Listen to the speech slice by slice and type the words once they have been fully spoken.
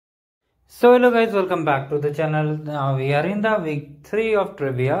So hello guys, welcome back to the channel. Now we are in the week 3 of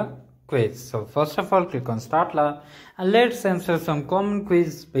trivia quiz. So first of all, click on start lab and let's answer some common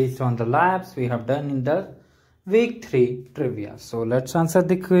quiz based on the labs we have done in the week 3 trivia. So let's answer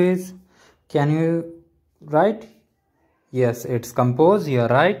the quiz. Can you write? Yes, it's compose, you're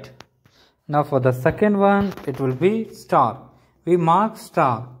right. Now for the second one, it will be star. We mark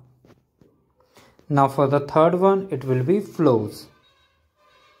star. Now for the third one, it will be flows.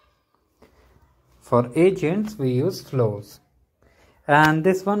 For agents, we use flows. And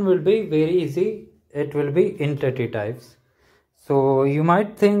this one will be very easy. It will be entity types. So you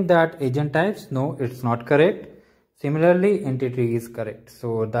might think that agent types, no, it's not correct. Similarly, entity is correct.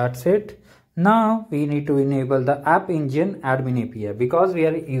 So that's it. Now we need to enable the App Engine admin API because we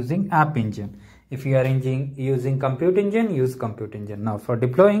are using App Engine. If you are using Compute Engine, use Compute Engine. Now for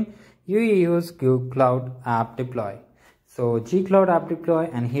deploying, you use Qwiklabs App Deploy. So Qwiklabs App Deploy,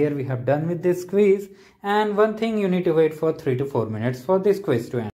 and here we have done with this quiz. And one thing, you need to wait for 3 to 4 minutes for this quiz to end.